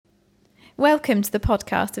Welcome to the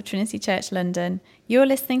podcast of Trinity Church London. You're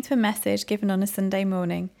listening to a message given on a Sunday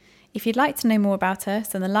morning. If you'd like to know more about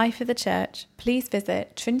us and the life of the church, please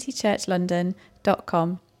visit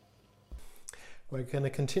trinitychurchlondon.com. We're going to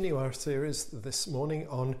continue our series this morning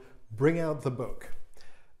on Bring Out the Book.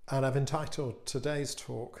 And I've entitled today's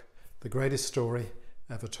talk, The Greatest Story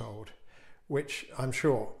Ever Told, which I'm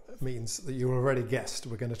sure means that you already guessed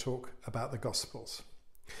we're going to talk about the Gospels.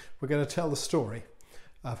 We're going to tell the story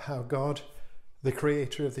of how God, the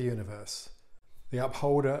creator of the universe, the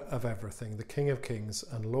upholder of everything, the King of Kings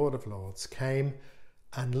and Lord of Lords, came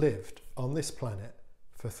and lived on this planet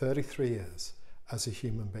for 33 years as a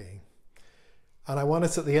human being. And I want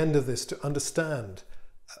us at the end of this to understand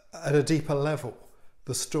at a deeper level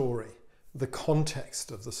the story, the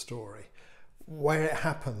context of the story, where it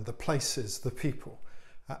happened, the places, the people.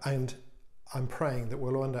 And I'm praying that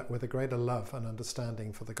we'll end up with a greater love and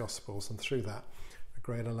understanding for the Gospels, and through that, a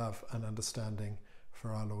greater love and understanding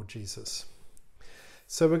for our Lord Jesus.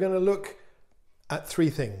 So we're going to look at three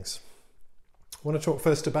things. I want to talk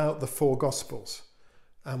first about the four Gospels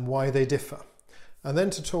and why they differ, and then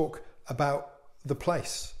to talk about the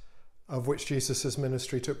place of which Jesus'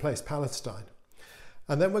 ministry took place, Palestine.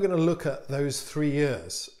 And then we're going to look at those 3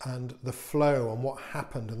 years and the flow and what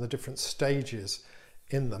happened and the different stages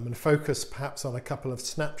in them, and focus perhaps on a couple of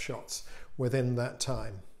snapshots within that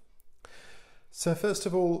time. So first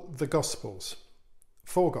of all, the Gospels,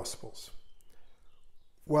 four Gospels.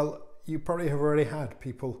 Well, you probably have already had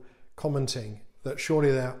people commenting that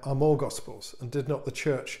surely there are more Gospels, and did not the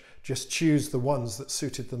church just choose the ones that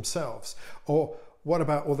suited themselves? Or what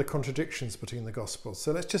about all the contradictions between the Gospels?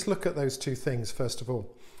 So let's just look at those two things first of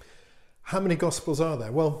all. How many Gospels are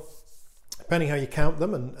there? Well, depending how you count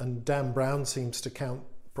them, and Dan Brown seems to count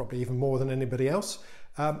probably even more than anybody else,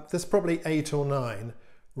 there's probably 8 or 9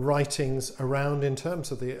 writings around in time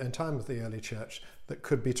of the early church that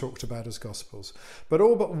could be talked about as Gospels. But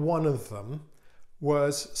all but one of them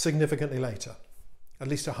was significantly later, at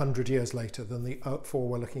least 100 years later than the 4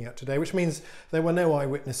 we're looking at today, which means there were no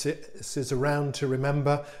eyewitnesses around to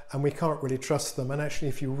remember, and we can't really trust them. And actually,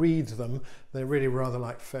 if you read them, they're really rather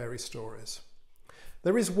like fairy stories.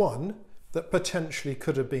 There is one that potentially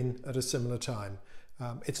could have been at a similar time.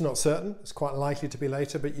 It's not certain, it's quite likely to be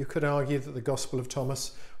later, but you could argue that the Gospel of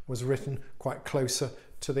Thomas was written quite closer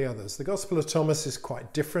to the others. The Gospel of Thomas is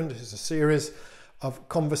quite different. It's a series of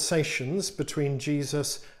conversations between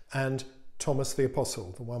Jesus and Thomas the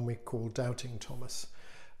Apostle, the one we call Doubting Thomas.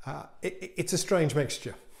 It's a strange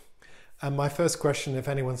mixture. And my first question, if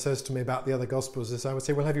anyone says to me about the other Gospels, is I would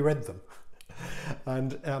say, well, have you read them?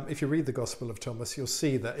 And if you read the Gospel of Thomas, you'll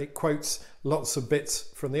see that it quotes lots of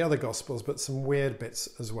bits from the other Gospels, but some weird bits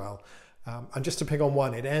as well. And just to pick on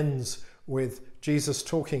one, it ends with Jesus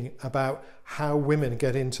talking about how women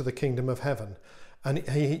get into the kingdom of heaven. And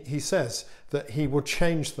he says that he will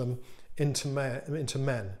change them into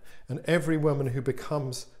men, and every woman who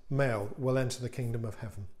becomes male will enter the kingdom of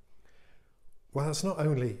heaven. Well, that's not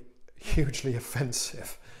only hugely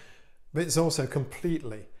offensive, but it's also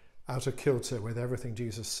completely out of kilter with everything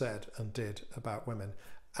Jesus said and did about women.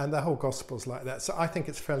 And the whole Gospel's like that. So I think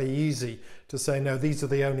it's fairly easy to say, no, these are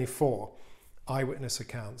the only 4 eyewitness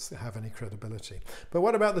accounts that have any credibility. But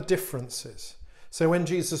what about the differences? So when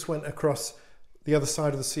Jesus went across the other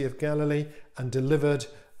side of the Sea of Galilee and delivered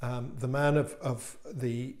the man of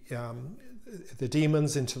the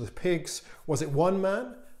demons into the pigs, was it one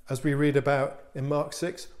man, as we read about in Mark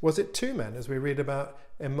 6? Was it 2 men, as we read about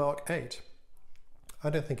in Mark 8? I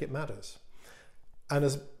don't think it matters. And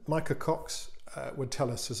as Micah Cox would tell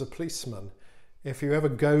us as a policeman, if you ever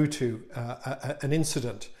go to an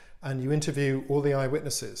incident and you interview all the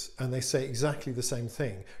eyewitnesses and they say exactly the same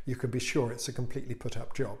thing, you can be sure it's a completely put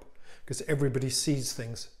up job, because everybody sees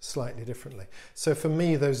things slightly differently. So for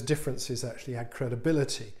me, those differences actually add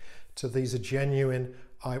credibility to these are genuine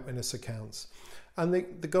eyewitness accounts. And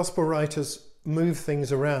the gospel writers move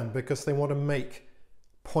things around because they want to make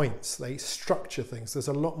points, they structure things. There's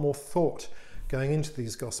a lot more thought going into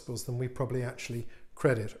these Gospels than we probably actually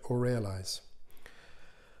credit or realise.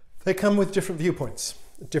 They come with different viewpoints,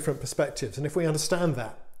 different perspectives, and if we understand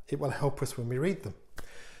that, it will help us when we read them.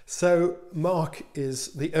 So Mark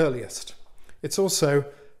is the earliest. It's also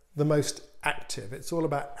the most active. It's all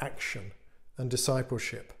about action and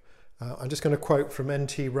discipleship. I'm just going to quote from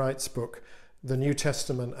N.T. Wright's book, The New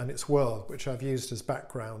Testament and Its World, which I've used as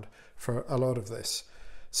background for a lot of this.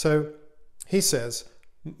 So he says,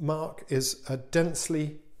 Mark is a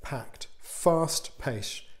densely packed,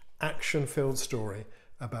 fast-paced, action-filled story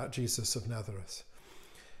about Jesus of Nazareth.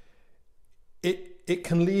 It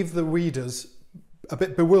can leave the readers a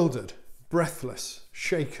bit bewildered, breathless,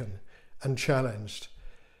 shaken, and challenged.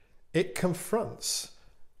 It confronts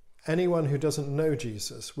anyone who doesn't know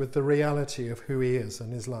Jesus with the reality of who he is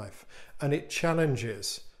and his life. And it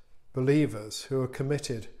challenges believers who are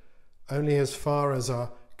committed only as far as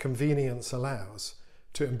our convenience allows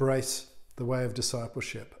to embrace the way of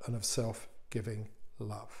discipleship and of self-giving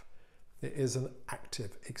love. It is an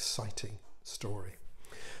active, exciting story.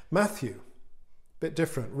 Matthew, a bit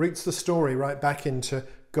different, roots the story right back into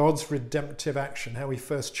God's redemptive action, how he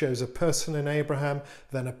first chose a person in Abraham,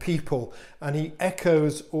 then a people, and he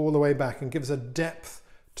echoes all the way back and gives a depth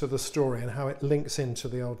to the story and how it links into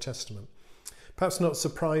the Old Testament. Perhaps not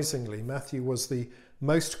surprisingly, Matthew was the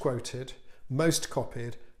most quoted, most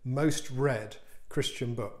copied, most read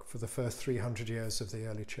Christian book for the first 300 years of the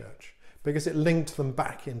early church, because it linked them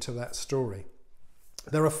back into that story.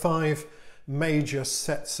 There are 5 major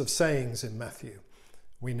sets of sayings in Matthew.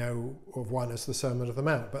 We know of one as the Sermon on the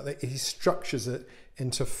Mount, but he structures it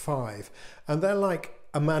into 5. And they're like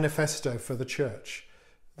a manifesto for the church.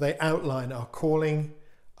 They outline our calling,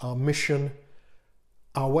 our mission,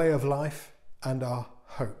 our way of life, and our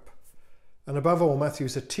hope. And above all,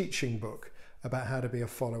 Matthew's a teaching book about how to be a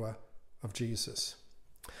follower of Jesus.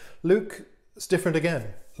 Luke is different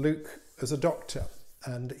again. Luke is a doctor,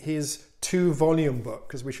 and his 2-volume book,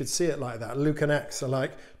 because we should see it like that, Luke and Acts are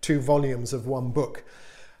like 2 volumes of one book,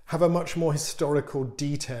 have a much more historical,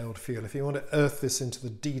 detailed feel. If you want to earth this into the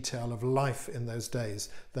detail of life in those days,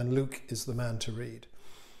 then Luke is the man to read.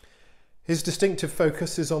 His distinctive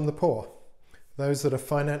focus is on the poor, those that are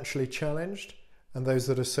financially challenged and those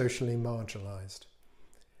that are socially marginalised.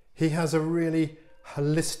 He has a really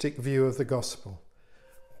holistic view of the gospel,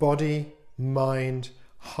 body, mind,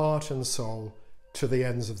 heart and soul to the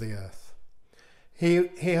ends of the earth. He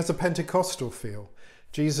has a Pentecostal feel.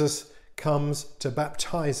 Jesus comes to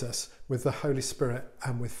baptize us with the Holy Spirit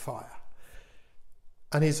and with fire.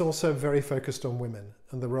 And he's also very focused on women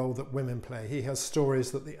and the role that women play. He has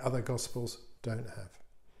stories that the other Gospels don't have.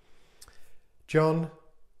 John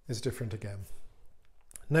is different again.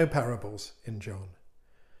 No parables in John.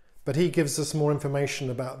 But he gives us more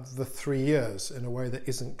information about the 3 years in a way that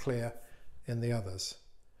isn't clear in the others.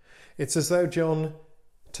 It's as though John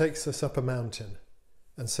takes us up a mountain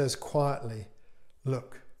and says quietly,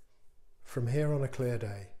 look, from here on a clear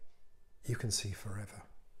day, you can see forever.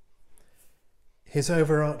 His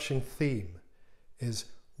overarching theme is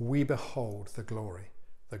we behold the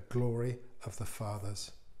glory of the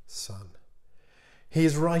Father's Son. He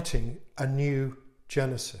is writing a new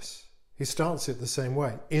Genesis. He starts it the same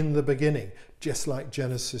way, in the beginning, just like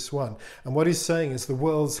Genesis 1. And what he's saying is the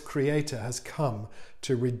world's creator has come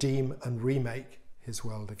to redeem and remake his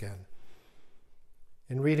world again.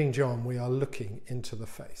 In reading John, we are looking into the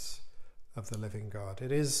face of the living God.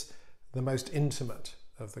 It is the most intimate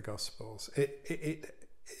of the Gospels.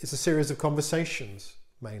 It's a series of conversations,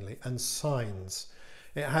 mainly, and signs.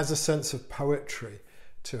 It has a sense of poetry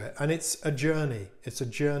to it. And it's a journey. It's a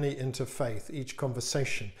journey into faith. Each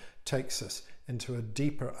conversation takes us into a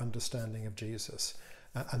deeper understanding of Jesus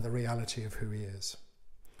and the reality of who he is.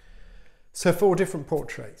 So 4 different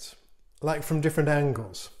portraits, like from different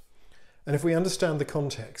angles. And if we understand the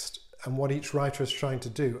context and what each writer is trying to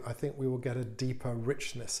do, I think we will get a deeper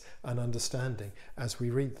richness and understanding as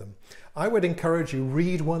we read them. I would encourage you,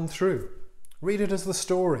 read one through. Read it as the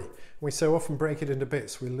story. We so often break it into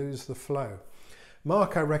bits, we lose the flow.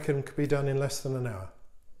 Mark, I reckon, could be done in less than an hour.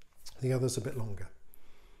 The others a bit longer.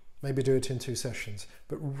 Maybe do it in 2 sessions.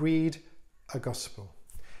 But read a gospel.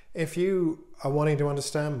 If you are wanting to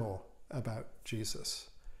understand more about Jesus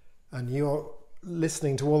and you're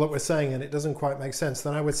listening to all that we're saying and it doesn't quite make sense,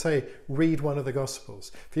 then I would say read one of the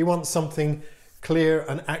Gospels. If you want something clear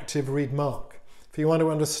and active, read Mark. If you want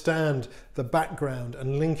to understand the background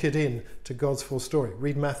and link it in to God's full story,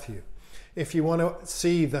 read Matthew. If you want to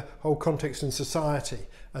see the whole context in society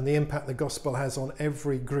and the impact the gospel has on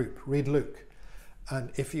every group, read Luke.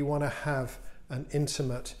 And if you want to have an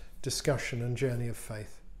intimate discussion and journey of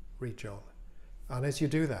faith, read John. And as you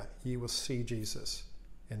do that, you will see Jesus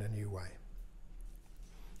in a new way.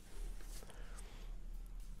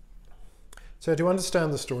 So to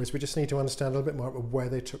understand the stories, we just need to understand a little bit more about where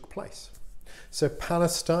they took place. So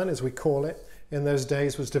Palestine, as we call it, in those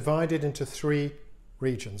days was divided into 3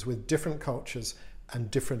 regions with different cultures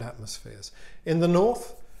and different atmospheres. In the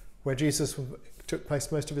north, where Jesus took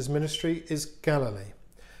place most of his ministry, is Galilee.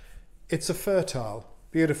 It's a fertile,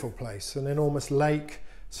 beautiful place, an enormous lake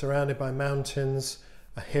surrounded by mountains,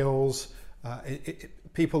 hills.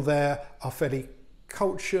 People there are fairly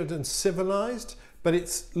cultured and civilized, but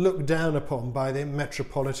it's looked down upon by the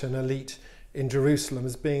metropolitan elite in Jerusalem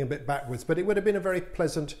as being a bit backwards. But it would have been a very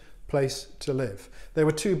pleasant place to live. There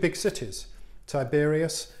were two big cities,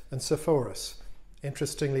 Tiberias and Sepphoris.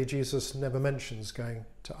 Interestingly, Jesus never mentions going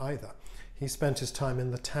to either. He spent his time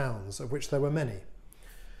in the towns, of which there were many.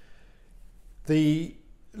 The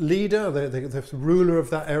leader, the ruler of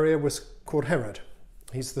that area was called Herod.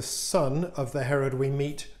 He's the son of the Herod we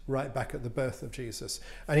meet right back at the birth of Jesus.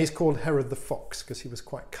 And he's called Herod the Fox because he was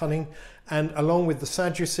quite cunning. And along with the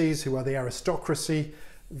Sadducees, who are the aristocracy,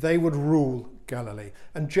 they would rule Galilee.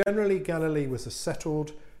 And generally Galilee was a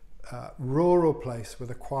settled, rural place with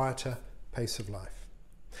a quieter pace of life.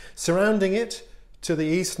 Surrounding it, to the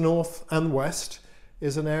east, north and west,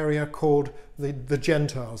 is an area called the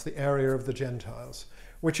Gentiles, the area of the Gentiles,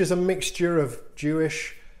 which is a mixture of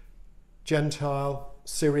Jewish, Gentile,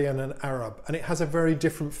 Syrian and Arab. And it has a very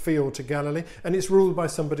different feel to Galilee, and it's ruled by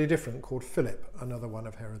somebody different called Philip, another one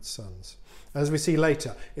of Herod's sons. As we see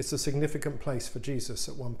later, it's a significant place for Jesus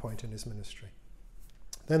at one point in his ministry.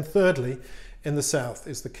 Then thirdly, in the south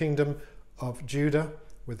is the kingdom of Judah,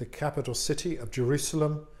 with the capital city of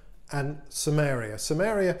Jerusalem and Samaria.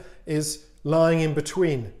 Samaria is lying in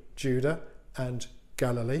between Judah and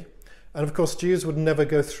Galilee. And of course, Jews would never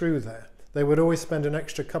go through there. They would always spend an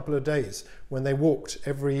extra couple of days when they walked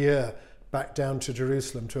every year back down to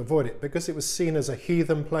Jerusalem to avoid it, because it was seen as a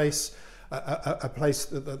heathen place, a place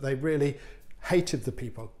that they really hated the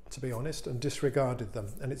people, to be honest, and disregarded them.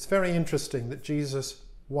 And it's very interesting that Jesus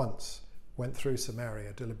once went through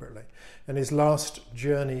Samaria deliberately. In his last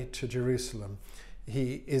journey to Jerusalem,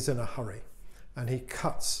 he is in a hurry and he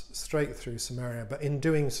cuts straight through Samaria. But in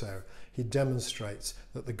doing so, he demonstrates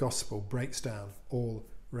that the gospel breaks down all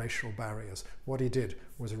racial barriers. What he did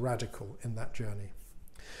was radical in that journey.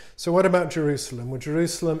 So what about Jerusalem? Well,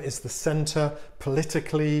 Jerusalem is the centre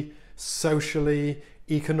politically, socially,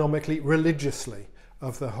 economically, religiously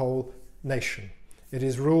of the whole nation. It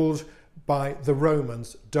is ruled by the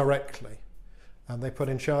Romans directly. And they put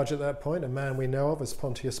in charge at that point a man we know of as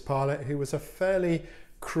Pontius Pilate, who was a fairly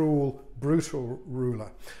cruel, brutal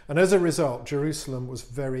ruler. And as a result, Jerusalem was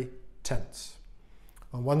very tense.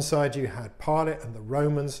 On one side you had Pilate and the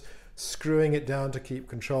Romans screwing it down to keep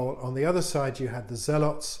control. On the other side you had the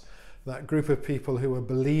Zealots, that group of people who were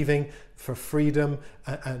believing for freedom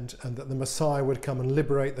and that the Messiah would come and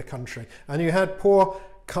liberate the country. And you had poor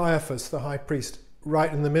Caiaphas, the high priest,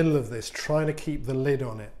 right in the middle of this, trying to keep the lid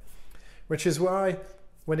on it. Which is why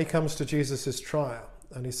when he comes to Jesus' trial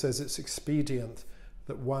and he says it's expedient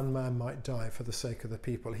that one man might die for the sake of the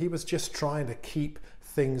people, he was just trying to keep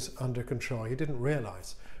things under control. He didn't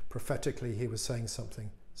realise prophetically he was saying something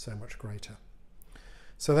so much greater.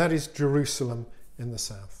 So that is Jerusalem in the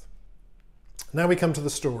south. Now we come to the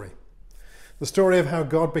story of how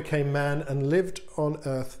God became man and lived on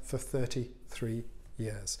earth for 33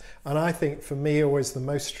 years. And I think for me always the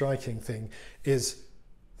most striking thing is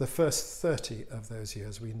the first 30 of those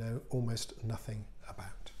years we know almost nothing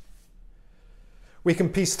about. We can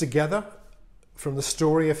piece together from the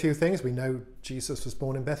story a few things. We know Jesus was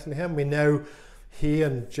born in Bethlehem. We know he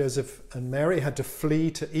and Joseph and Mary had to flee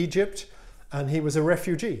to Egypt, and he was a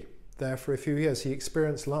refugee there for a few years. He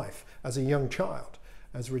experienced life as a young child,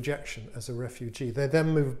 as rejection, as a refugee. They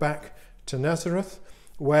then moved back to Nazareth,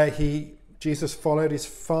 where Jesus followed his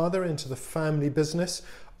father into the family business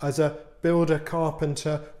as a builder,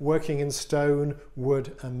 carpenter, working in stone,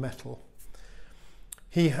 wood and metal.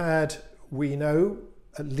 He had, we know,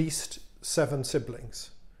 at least 7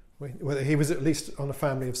 siblings. He was at least on a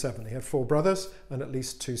family of 7. He had 4 brothers and at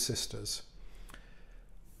least 2 sisters.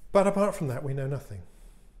 But apart from that, we know nothing.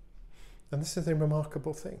 And this is a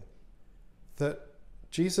remarkable thing, that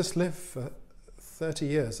Jesus lived for 30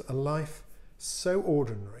 years, a life so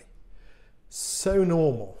ordinary, so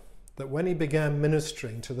normal, that when he began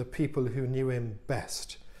ministering to the people who knew him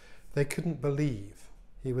best, they couldn't believe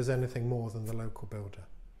he was anything more than the local builder.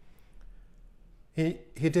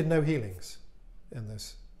 He did no healings in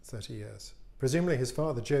those 30 years. Presumably his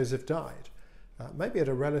father, Joseph, died, maybe at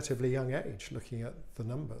a relatively young age, looking at the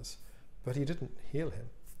numbers, but he didn't heal him.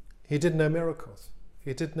 He did no miracles.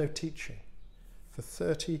 He did no teaching for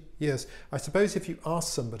 30 years. I suppose if you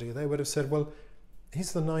asked somebody, they would have said, well,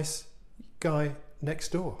 he's the nice guy next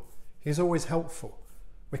door. He's always helpful.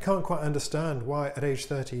 We can't quite understand why at age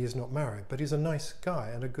 30 he's not married, but he's a nice guy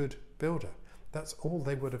and a good builder. That's all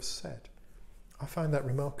they would have said. I find that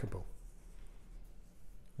remarkable.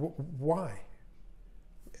 Why?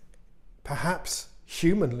 Perhaps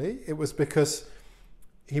humanly it was because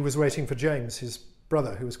he was waiting for James, his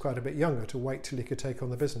brother, who was quite a bit younger, to wait till he could take on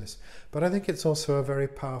the business. But I think it's also a very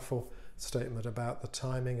powerful statement about the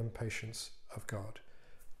timing and patience of God,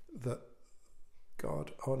 that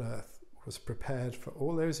God on earth was prepared for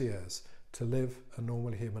all those years to live a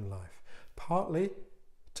normal human life. Partly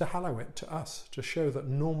to hallow it to us, to show that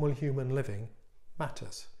normal human living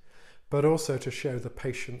matters, but also to show the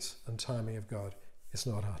patience and timing of God is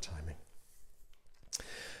not our timing.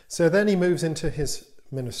 So then he moves into his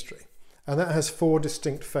ministry, and that has 4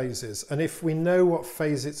 distinct phases. And if we know what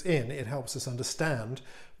phase it's in, it helps us understand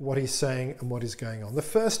what he's saying and what is going on. The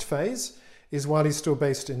first phase is while he's still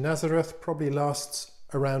based in Nazareth, probably lasts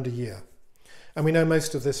around a year. And we know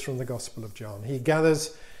most of this from the Gospel of John. He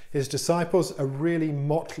gathers his disciples, a really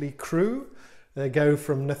motley crew. They go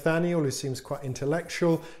from Nathanael, who seems quite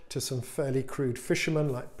intellectual, to some fairly crude fishermen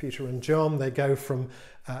like Peter and John. They go from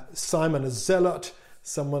Simon a zealot,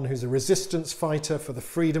 someone who's a resistance fighter for the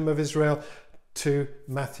freedom of Israel, to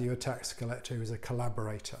Matthew, a tax collector, who's a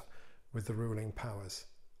collaborator with the ruling powers.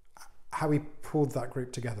 How he pulled that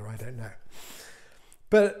group together, I don't know.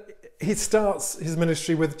 But he starts his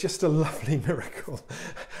ministry with just a lovely miracle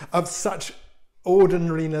of such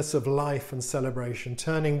ordinariness of life and celebration,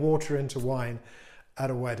 turning water into wine at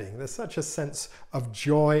a wedding. There's such a sense of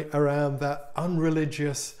joy around that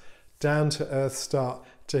unreligious, down-to-earth start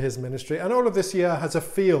to his ministry. And all of this year has a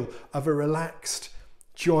feel of a relaxed,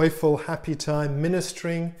 joyful, happy time,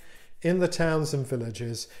 ministering in the towns and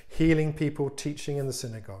villages, healing people, teaching in the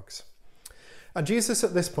synagogues. And Jesus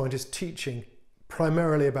at this point is teaching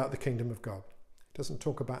primarily about the kingdom of God. He doesn't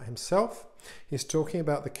talk about himself. He's talking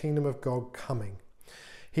about the kingdom of God coming.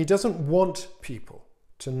 He doesn't want people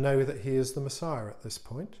to know that he is the Messiah at this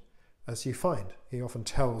point, as you find. He often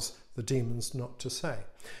tells the demons not to say,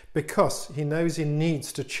 because he knows he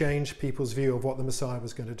needs to change people's view of what the Messiah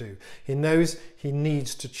was going to do. He knows he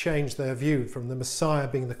needs to change their view from the Messiah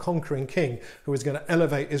being the conquering king who was going to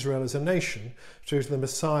elevate Israel as a nation, to the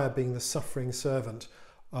Messiah being the suffering servant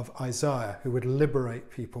of Isaiah, who would liberate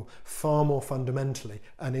people far more fundamentally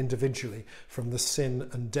and individually from the sin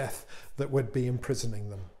and death that would be imprisoning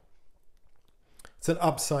them. It's an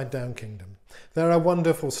upside-down kingdom. There are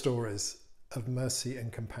wonderful stories of mercy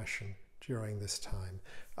and compassion during this time.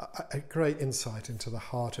 A great insight into the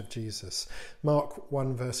heart of Jesus. Mark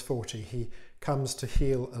 1 verse 40, he comes to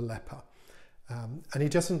heal a leper. And he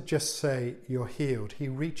doesn't just say, "You're healed." He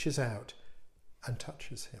reaches out and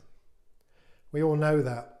touches him. We all know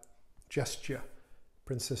that gesture,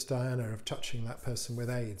 Princess Diana, of touching that person with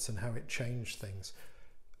AIDS and how it changed things.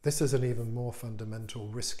 This is an even more fundamental,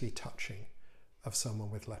 risky touching of someone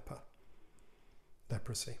with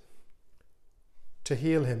leprosy. To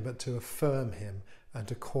heal him, but to affirm him and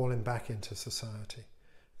to call him back into society.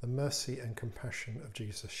 The mercy and compassion of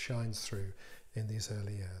Jesus shines through in these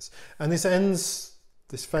early years. And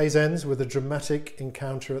this phase ends with a dramatic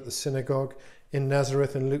encounter at the synagogue in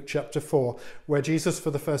Nazareth in Luke chapter 4, where Jesus for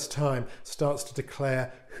the first time starts to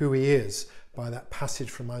declare who he is by that passage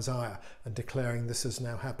from Isaiah and declaring this has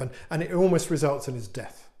now happened. And it almost results in his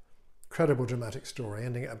death. Incredible dramatic story,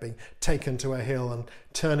 ending up being taken to a hill and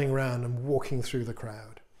turning around and walking through the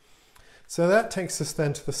crowd. So that takes us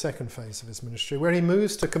then to the second phase of his ministry, where he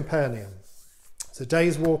moves to Capernaum. It's a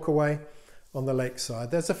day's walk away on the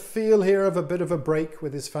lakeside. There's a feel here of a bit of a break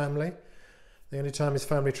with his family. The only time his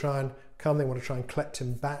family try and come, they want to try and collect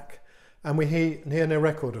him back. And we hear no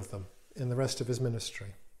record of them in the rest of his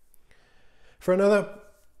ministry. For another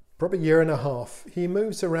probably year and a half, he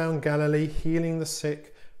moves around Galilee, healing the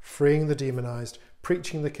sick, freeing the demonized,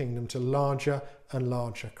 preaching the kingdom to larger and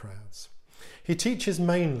larger crowds. He teaches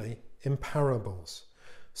mainly in parables,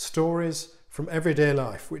 stories from everyday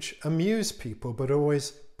life which amuse people but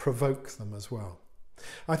always provoke them as well.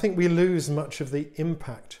 I think we lose much of the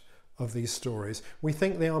impact of these stories. We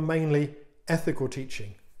think they are mainly ethical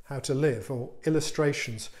teaching, how to live, or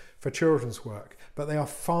illustrations for children's work, but they are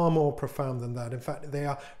far more profound than that. In fact,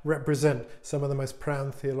 they represent some of the most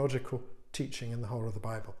profound theological teaching in the whole of the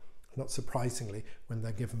Bible, not surprisingly when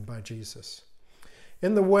they're given by Jesus.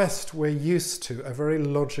 In the West, we're used to a very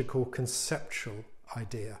logical, conceptual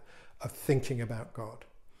idea of thinking about God,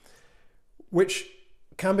 which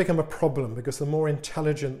can become a problem because the more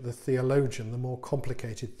intelligent the theologian, the more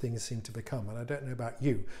complicated things seem to become. And I don't know about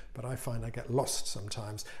you, but I find I get lost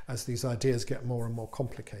sometimes as these ideas get more and more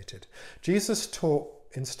complicated. Jesus taught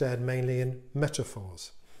instead mainly in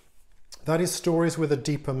metaphors. That is, stories with a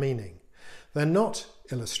deeper meaning. They're not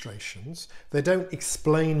illustrations. They don't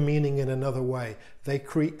explain meaning in another way. They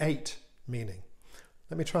create meaning.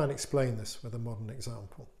 Let me try and explain this with a modern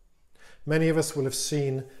example. Many of us will have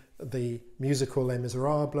seen the musical Les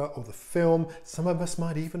Miserables or the film. Some of us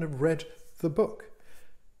might even have read the book.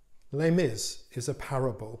 Les Mis is a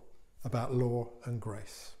parable about law and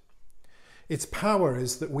grace. Its power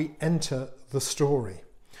is that we enter the story.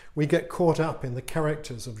 We get caught up in the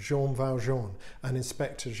characters of Jean Valjean and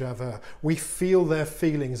Inspector Javert. We feel their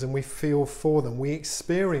feelings and we feel for them. We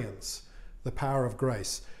experience the power of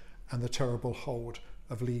grace and the terrible hold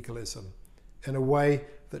of legalism in a way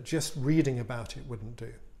that just reading about it wouldn't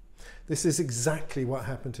do. This is exactly what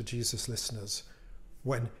happened to Jesus' listeners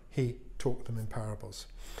when he taught them in parables.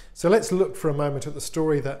 So let's look for a moment at the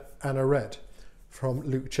story that Anna read from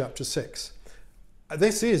Luke chapter 6.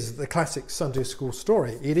 This is the classic Sunday school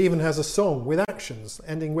story. It even has a song with actions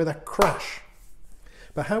ending with a crash.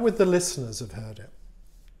 But how would the listeners have heard it?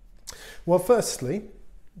 Well, firstly,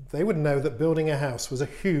 they would know that building a house was a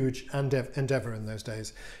huge endeavour in those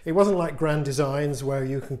days. It wasn't like Grand Designs where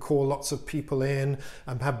you can call lots of people in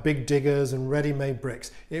and have big diggers and ready-made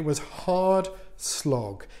bricks. It was hard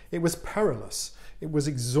slog. It was perilous. It was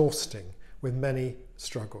exhausting with many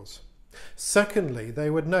struggles. Secondly, they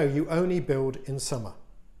would know you only build in summer.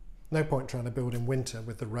 No point trying to build in winter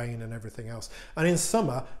with the rain and everything else. And in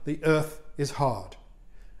summer, the earth is hard.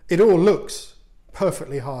 It all looks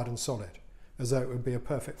perfectly hard and solid, as though it would be a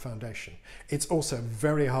perfect foundation. It's also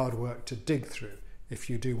very hard work to dig through if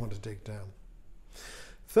you do want to dig down.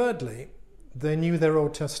 Thirdly, they knew their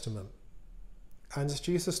Old Testament. And as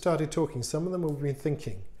Jesus started talking, some of them would have been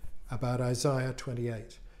thinking about Isaiah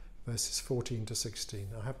 28. Verses 14 to 16.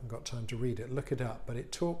 I haven't got time to read it. Look it up. But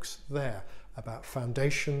it talks there about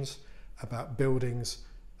foundations, about buildings,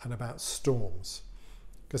 and about storms.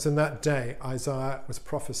 Because in that day, Isaiah was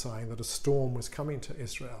prophesying that a storm was coming to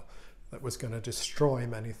Israel that was going to destroy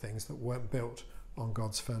many things that weren't built on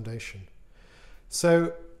God's foundation.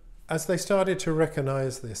 So as they started to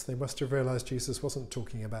recognize this, they must have realized Jesus wasn't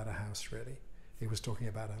talking about a house, really. He was talking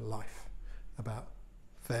about a life, about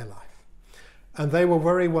their life. And they were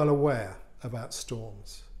very well aware about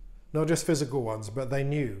storms, not just physical ones, but they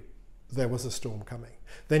knew there was a storm coming.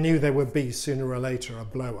 They knew there would be sooner or later a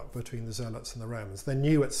blow-up between the Zealots and the Romans. They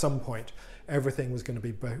knew at some point everything was going to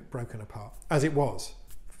be broken apart, as it was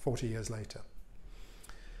 40 years later.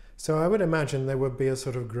 So I would imagine there would be a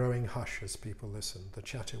sort of growing hush as people listened. The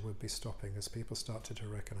chatter would be stopping as people started to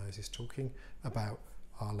recognize he's talking about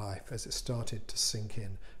our life as it started to sink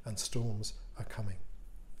in and storms are coming.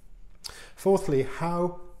 Fourthly,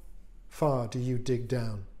 how far do you dig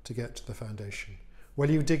down to get to the foundation? Well,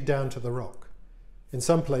 you dig down to the rock. In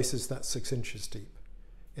some places that's 6 inches deep.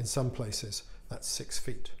 In some places that's 6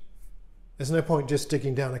 feet. There's no point just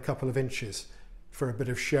digging down a couple of inches for a bit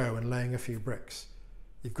of show and laying a few bricks.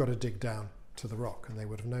 You've got to dig down to the rock, and they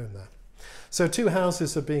would have known that. So 2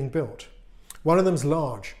 houses are being built. One of them's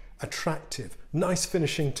large, attractive, nice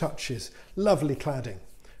finishing touches, lovely cladding.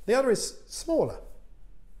 The other is smaller,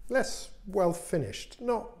 less well finished,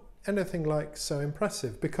 not anything like so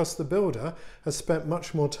impressive, because the builder has spent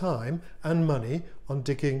much more time and money on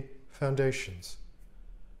digging foundations.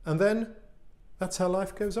 And then that's how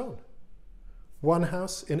life goes on. One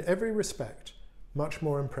house in every respect, much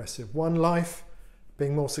more impressive. One life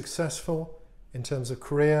being more successful in terms of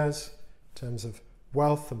careers, in terms of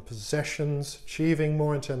wealth and possessions, achieving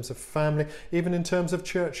more in terms of family, even in terms of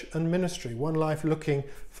church and ministry. One life looking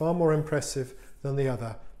far more impressive than the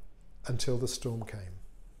other, until the storm came.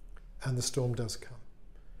 And the storm does come.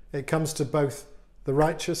 It comes to both the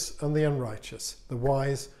righteous and the unrighteous, the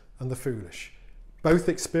wise and the foolish. Both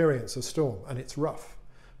experience a storm, and it's rough.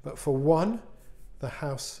 But for one, the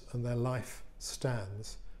house and their life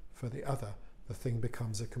stands. For the other, the thing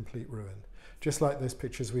becomes a complete ruin. Just like those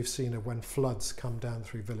pictures we've seen of when floods come down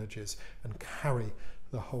through villages and carry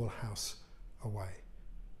the whole house away.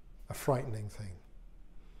 A frightening thing.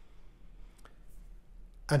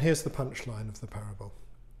 And here's the punchline of the parable.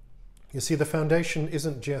 You see, the foundation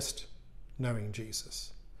isn't just knowing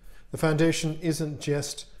Jesus. The foundation isn't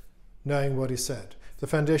just knowing what he said. The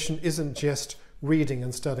foundation isn't just reading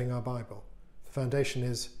and studying our Bible. The foundation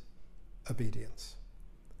is obedience.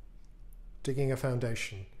 Digging a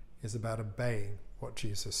foundation is about obeying what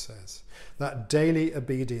Jesus says. That daily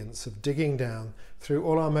obedience of digging down through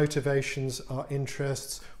all our motivations, our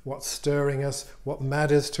interests, what's stirring us, what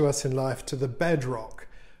matters to us in life, to the bedrock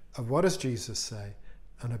of what does Jesus say,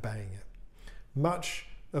 and obeying it. Much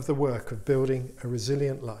of the work of building a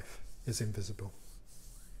resilient life is invisible.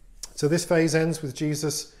 So this phase ends with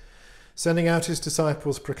Jesus sending out his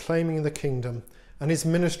disciples, proclaiming the kingdom, and his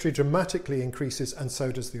ministry dramatically increases, and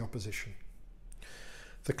so does the opposition.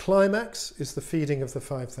 The climax is the feeding of the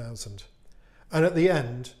 5,000. And at the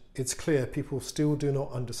end, it's clear people still do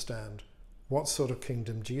not understand what sort of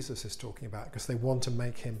kingdom Jesus is talking about, because they want to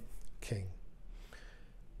make him king.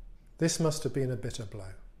 This must have been a bitter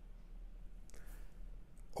blow.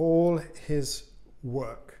 All his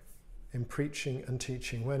work in preaching and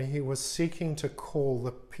teaching, when he was seeking to call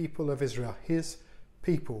the people of Israel, his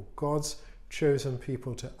people, God's chosen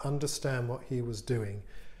people, to understand what he was doing,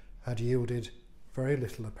 had yielded very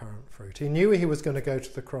little apparent fruit. He knew he was going to go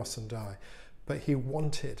to the cross and die, but he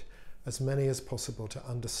wanted as many as possible to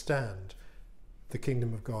understand the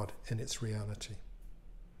kingdom of God in its reality.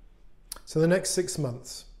 So the next 6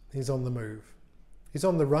 months, he's on the move. He's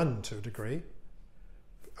on the run to a degree,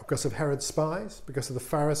 because of Herod's spies, because of the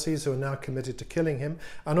Pharisees who are now committed to killing him,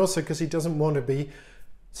 and also because he doesn't want to be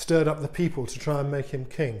stirred up the people to try and make him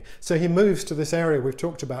king. So he moves to this area we've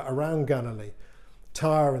talked about around Galilee,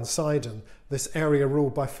 Tyre and Sidon, this area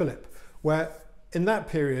ruled by Philip, where in that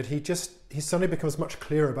period he suddenly becomes much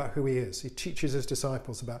clearer about who he is. He teaches his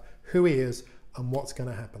disciples about who he is and what's going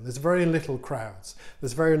to happen. There's very little crowds.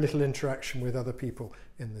 There's very little interaction with other people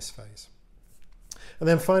in this phase. And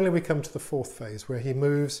then finally we come to the fourth phase, where he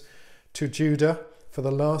moves to Judah for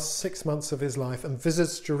the last 6 months of his life and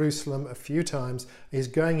visits Jerusalem a few times. He's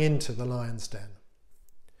going into the lion's den.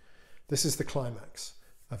 This is the climax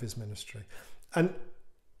of his ministry. And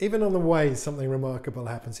even on the way, something remarkable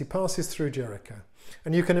happens. He passes through Jericho.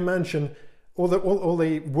 And you can imagine all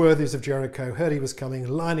the worthies of Jericho heard he was coming,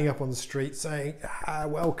 lining up on the street saying,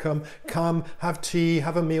 welcome, come, have tea,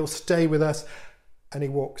 have a meal, stay with us. And he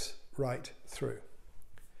walks right through.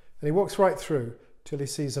 And he walks right through till he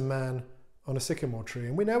sees a man on a sycamore tree.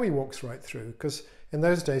 And we know he walks right through because in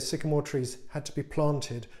those days, sycamore trees had to be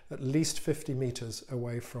planted at least 50 meters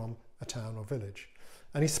away from a town or village.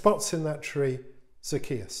 And he spots in that tree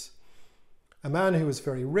Zacchaeus, a man who was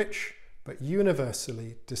very rich, but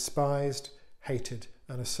universally despised, hated,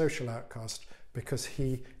 and a social outcast because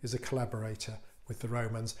he is a collaborator with the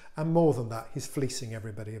Romans. And more than that, he's fleecing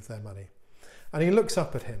everybody of their money. And he looks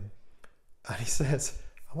up at him and he says,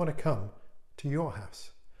 I want to come to your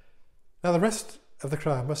house. Now, the rest of the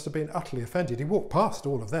crowd must have been utterly offended. He walked past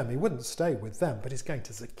all of them. He wouldn't stay with them, but he's going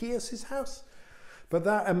to Zacchaeus' house. But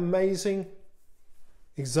that amazing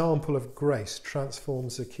example of grace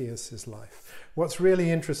transforms Zacchaeus' life. What's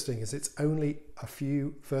really interesting is it's only a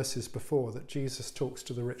few verses before that Jesus talks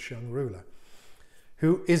to the rich young ruler,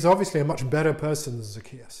 who is obviously a much better person than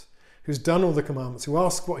Zacchaeus, who's done all the commandments, who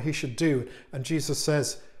asks what he should do. And Jesus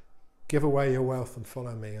says, give away your wealth and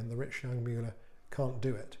follow me. And the rich young ruler can't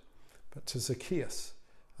do it. But to Zacchaeus,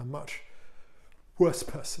 a much worse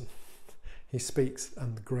person, he speaks,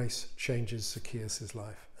 and the grace changes Zacchaeus'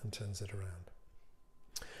 life and turns it around.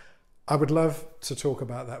 I would love to talk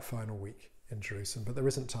about that final week in Jerusalem, but there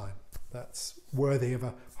isn't time. That's worthy of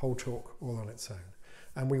a whole talk all on its own.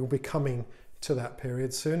 And we will be coming to that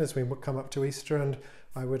period soon as we come up to Easter, and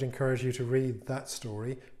I would encourage you to read that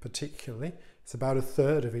story particularly. It's about a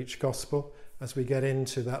third of each gospel as we get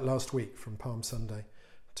into that last week from Palm Sunday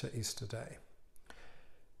to Easter Day.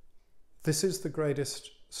 This is the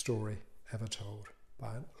greatest story ever told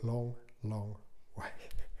by a long, long way.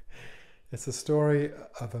 It's a story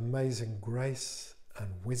of amazing grace and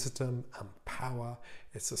wisdom and power.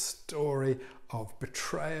 It's a story of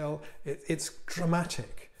betrayal. It's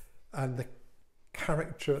dramatic. And the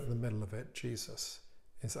character at the middle of it, Jesus,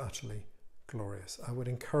 is utterly glorious. I would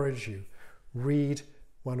encourage you, read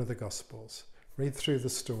one of the Gospels, read through the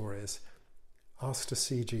stories, ask to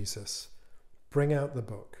see Jesus, bring out the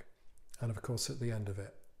book, and of course at the end of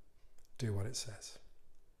it, do what it says.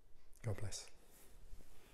 God bless.